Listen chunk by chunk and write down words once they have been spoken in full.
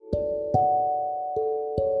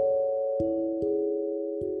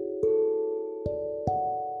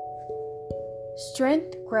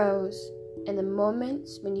Strength grows in the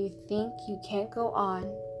moments when you think you can't go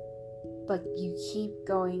on, but you keep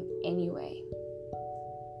going anyway.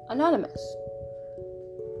 Anonymous.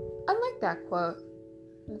 I like that quote.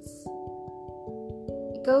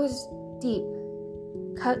 It goes deep,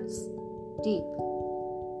 cuts deep.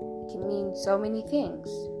 It can mean so many things.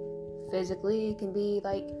 Physically, it can be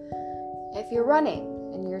like if you're running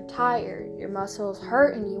and you're tired, your muscles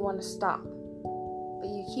hurt and you want to stop, but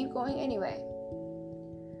you keep going anyway.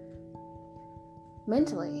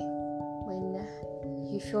 Mentally, when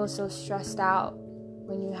you feel so stressed out,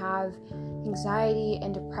 when you have anxiety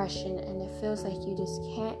and depression and it feels like you just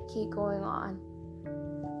can't keep going on,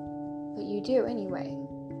 but you do anyway.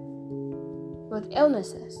 With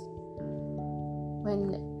illnesses,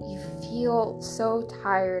 when you feel so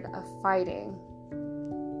tired of fighting,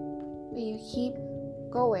 but you keep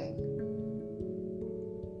going,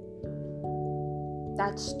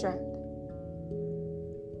 that's strength.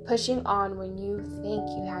 Pushing on when you think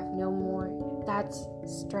you have no more, that's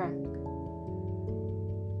strength.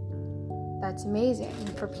 That's amazing.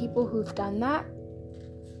 And for people who've done that,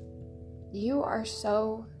 you are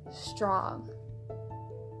so strong.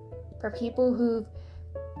 For people who've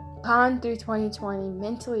gone through 2020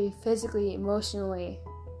 mentally, physically, emotionally,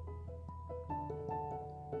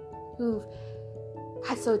 who've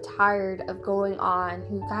got so tired of going on,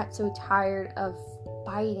 who got so tired of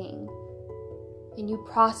fighting, and you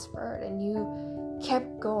prospered and you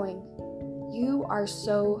kept going, you are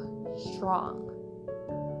so strong.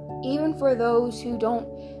 Even for those who don't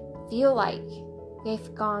feel like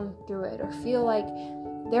they've gone through it or feel like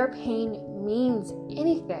their pain means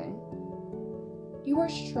anything, you are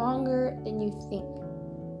stronger than you think.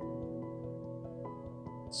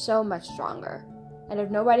 So much stronger. And if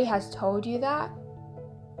nobody has told you that,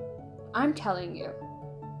 I'm telling you,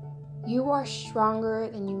 you are stronger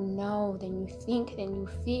than you know, than you think, than you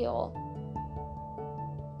feel.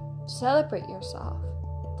 Celebrate yourself.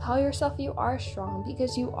 Tell yourself you are strong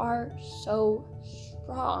because you are so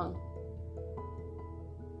strong.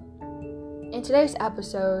 In today's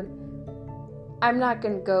episode, I'm not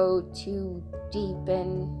going to go too deep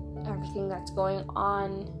in everything that's going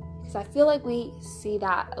on because I feel like we see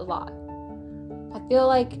that a lot. I feel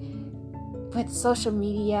like with social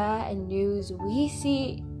media and news, we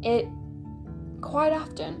see it quite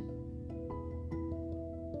often.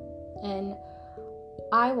 And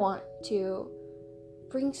I want to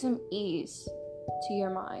bring some ease to your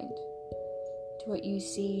mind, to what you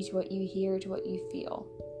see, to what you hear, to what you feel.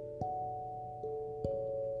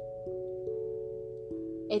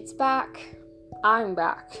 It's back. I'm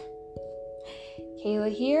back. Kayla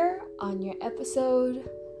here on your episode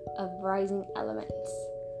of Rising Elements.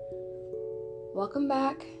 Welcome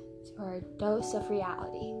back to our dose of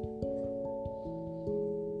reality.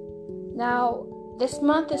 Now, this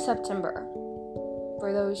month is September.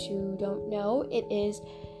 For those who don't know, it is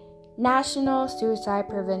National Suicide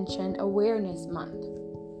Prevention Awareness Month.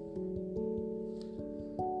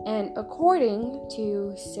 And according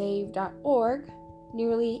to save.org,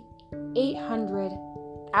 nearly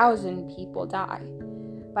 800,000 people die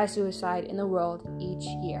by suicide in the world each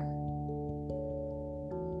year.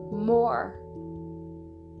 More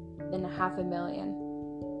than 500,000.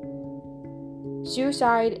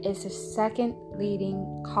 Suicide is the second leading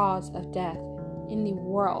cause of death in the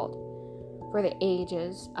world for the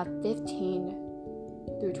ages of 15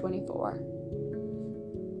 through 24.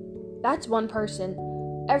 That's one person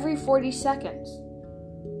every 40 seconds,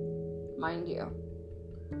 mind you.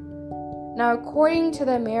 Now, according to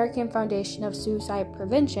the American Foundation of Suicide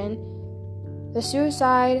Prevention, the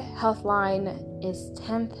suicide healthline is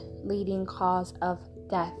 10th leading cause of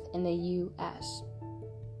death in the U.S.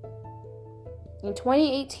 In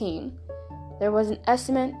 2018, there was an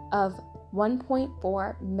estimate of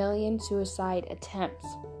 1.4 million suicide attempts.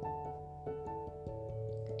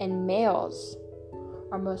 And males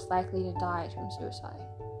are most likely to die from suicide.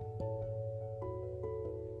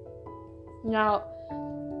 Now,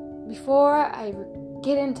 before I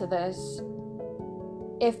get into this,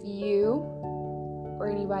 if you or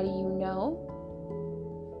anybody you know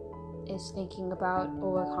is thinking about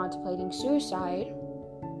or contemplating suicide,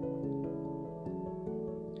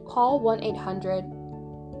 call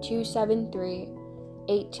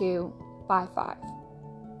 1-800-273-8255.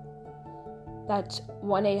 That's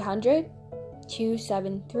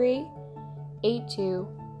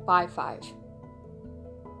 1-800-273-8255.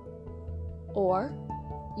 Or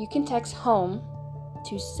you can text HOME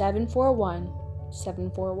to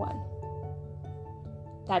 741-741.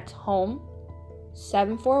 That's HOME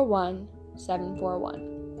 741-741.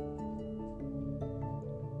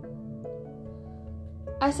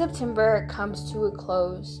 As September comes to a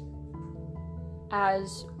close,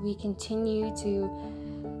 as we continue to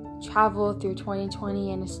travel through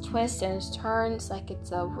 2020 and its twists and its turns like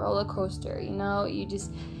it's a roller coaster, you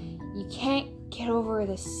can't get over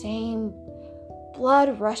the same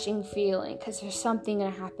blood rushing feeling because there's something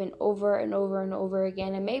going to happen over and over and over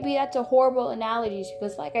again. And maybe that's a horrible analogy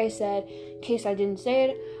because, like I said, in case I didn't say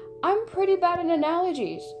it, I'm pretty bad at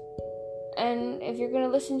analogies. And if you're going to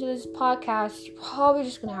listen to this podcast, you're probably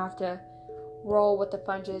just going to have to roll with the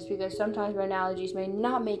punches because sometimes my analogies may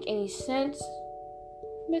not make any sense.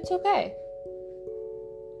 But it's okay.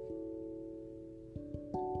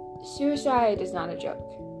 Suicide is not a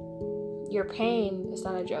joke. Your pain is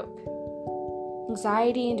not a joke.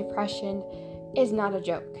 Anxiety and depression is not a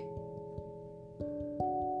joke.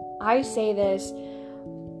 I say this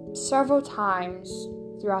several times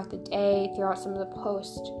throughout the day, throughout some of the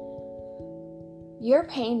posts. Your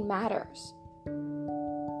pain matters.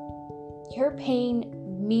 Your pain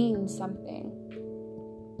means something.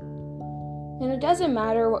 And it doesn't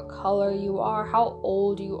matter what color you are, how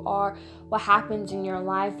old you are, what happens in your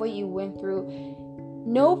life, what you went through.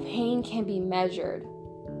 No pain can be measured.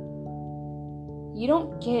 You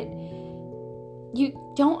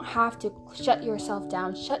don't have to shut yourself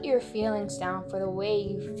down, shut your feelings down for the way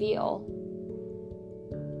you feel.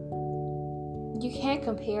 You can't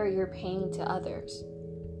compare your pain to others.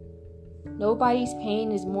 Nobody's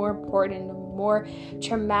pain is more important, more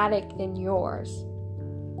traumatic than yours.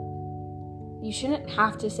 You shouldn't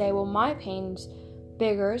have to say, well, my pain's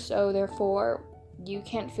bigger, so therefore you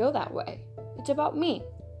can't feel that way. It's about me.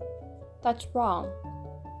 That's wrong.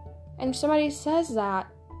 And if somebody says that,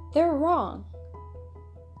 they're wrong.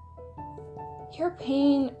 Your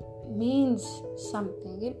pain means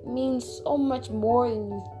something. It means so much more than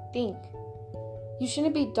you think. You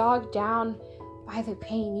shouldn't be dogged down by the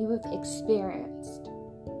pain you have experienced.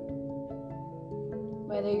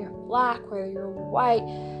 Whether you're black, whether you're white,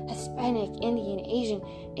 Hispanic, Indian, Asian,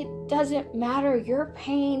 it doesn't matter. Your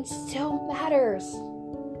pain still matters.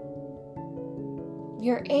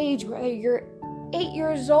 Your age, whether you're 8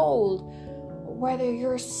 years old, whether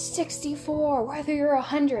you're 64, whether you're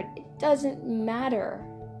 100, it doesn't matter.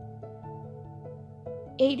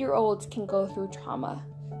 8-year-olds can go through trauma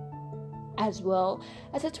as well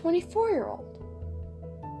as a 24-year-old.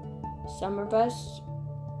 Some of us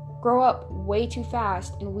grow up way too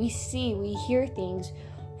fast and we hear things.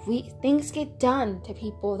 Things get done to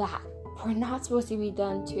people that were not supposed to be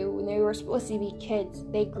done to when they were supposed to be kids.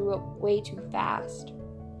 They grew up way too fast.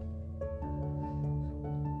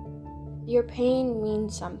 Your pain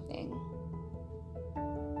means something.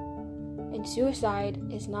 And suicide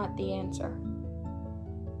is not the answer.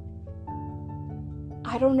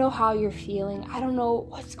 I don't know how you're feeling. I don't know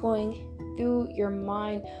what's going through your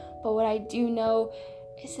mind. But what I do know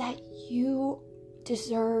is that you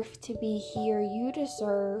deserve to be here. You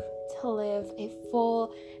deserve to live a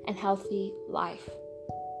full and healthy life.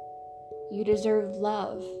 You deserve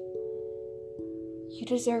love. You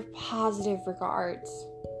deserve positive regards.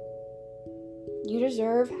 You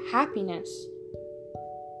deserve happiness.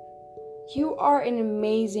 You are an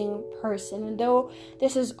amazing person. And though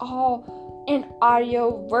this is all in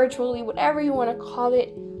audio, virtually, whatever you want to call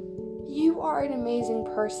it, you are an amazing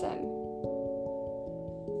person.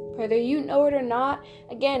 Whether you know it or not,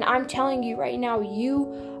 again, I'm telling you right now,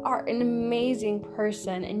 you are an amazing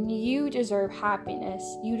person and you deserve happiness.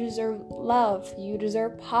 You deserve love. You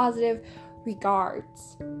deserve positive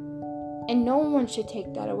regards. And no one should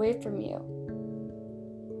take that away from you.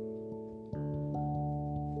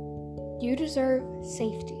 You deserve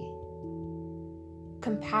safety,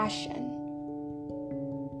 compassion,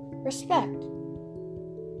 respect.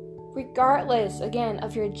 Regardless, again,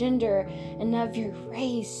 of your gender and of your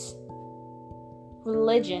race,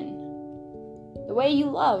 religion, the way you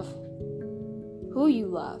love, who you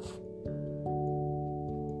love.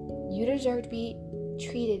 You deserve to be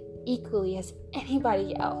treated equally as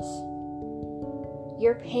anybody else.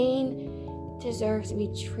 Your pain deserves to be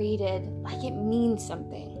treated like it means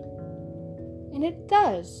something. And it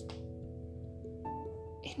does.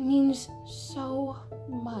 It means so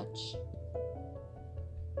much.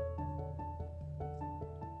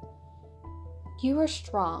 You are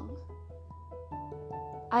strong.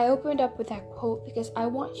 I opened up with that quote because I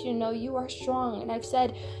want you to know you are strong. And I've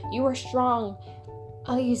said you are strong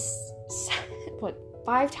at least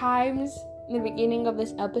 5 times in the beginning of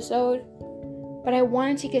this episode. But I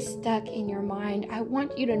want it to get stuck in your mind. I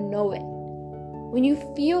want you to know it. When you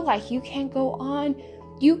feel like you can't go on,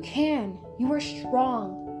 you can. You are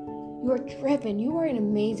strong. You are driven. You are an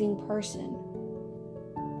amazing person.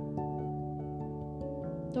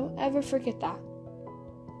 Don't ever forget that.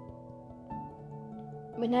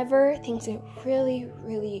 whenever things get really,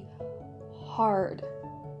 really hard,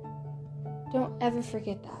 don't ever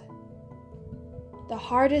forget that. The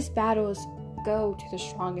hardest battles go to the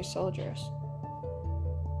strongest soldiers.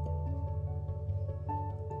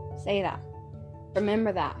 Say that.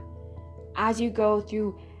 Remember that. As you go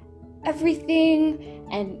through everything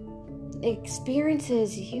and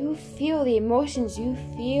experiences, you feel the emotions you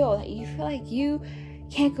feel, that you feel like you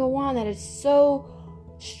can't go on, that it's so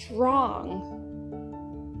strong,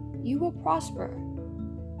 you will prosper.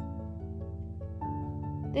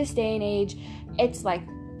 This day and age, it's like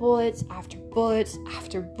bullets after bullets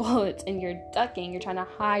after bullets, and you're ducking, you're trying to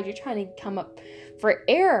hide, you're trying to come up for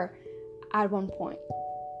air at one point.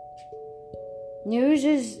 News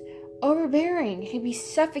is overbearing. It can be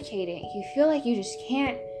suffocating. You feel like you just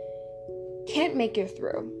can't make it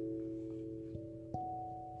through.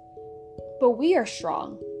 But we are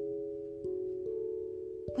strong.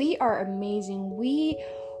 We are amazing. We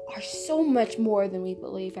are so much more than we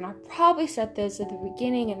believe. And I probably said this at the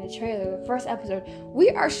beginning in the trailer, the first episode. We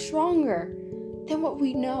are stronger than what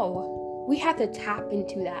we know. We have to tap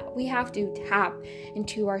into that. We have to tap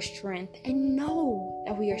into our strength and know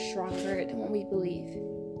that we are stronger than what we believe.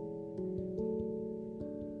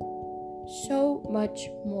 So much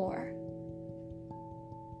more.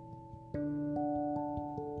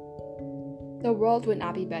 The world would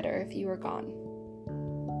not be better if you were gone.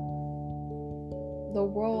 The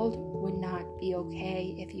world would not be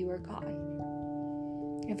okay if you were gone.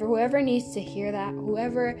 And for whoever needs to hear that,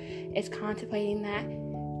 whoever is contemplating that,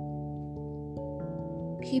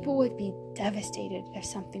 people would be devastated if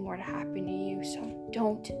something were to happen to you. So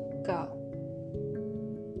don't go.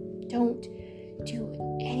 Don't do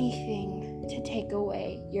anything to take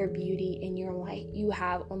away your beauty and your light you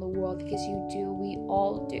have on the world, because you do. We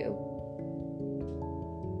all do.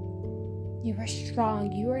 You are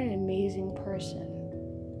strong. You are an amazing person.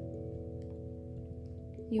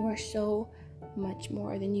 You are so much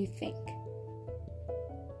more than you think.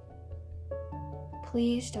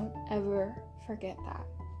 Please don't ever forget that.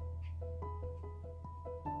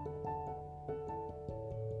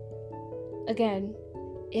 Again,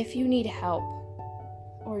 if you need help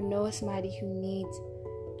or know somebody who needs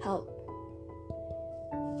help,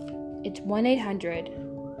 it's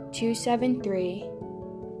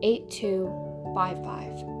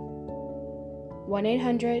 1-800-273-8255.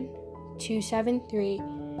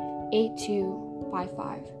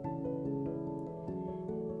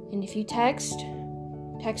 1-800-273-8255. And if you text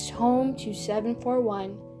home to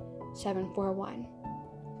 741-741.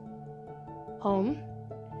 Home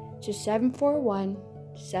to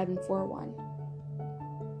 741-741.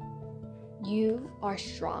 You are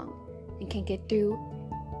strong and can get through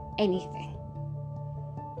anything.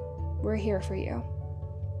 We're here for you.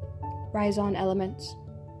 Rise on, elements.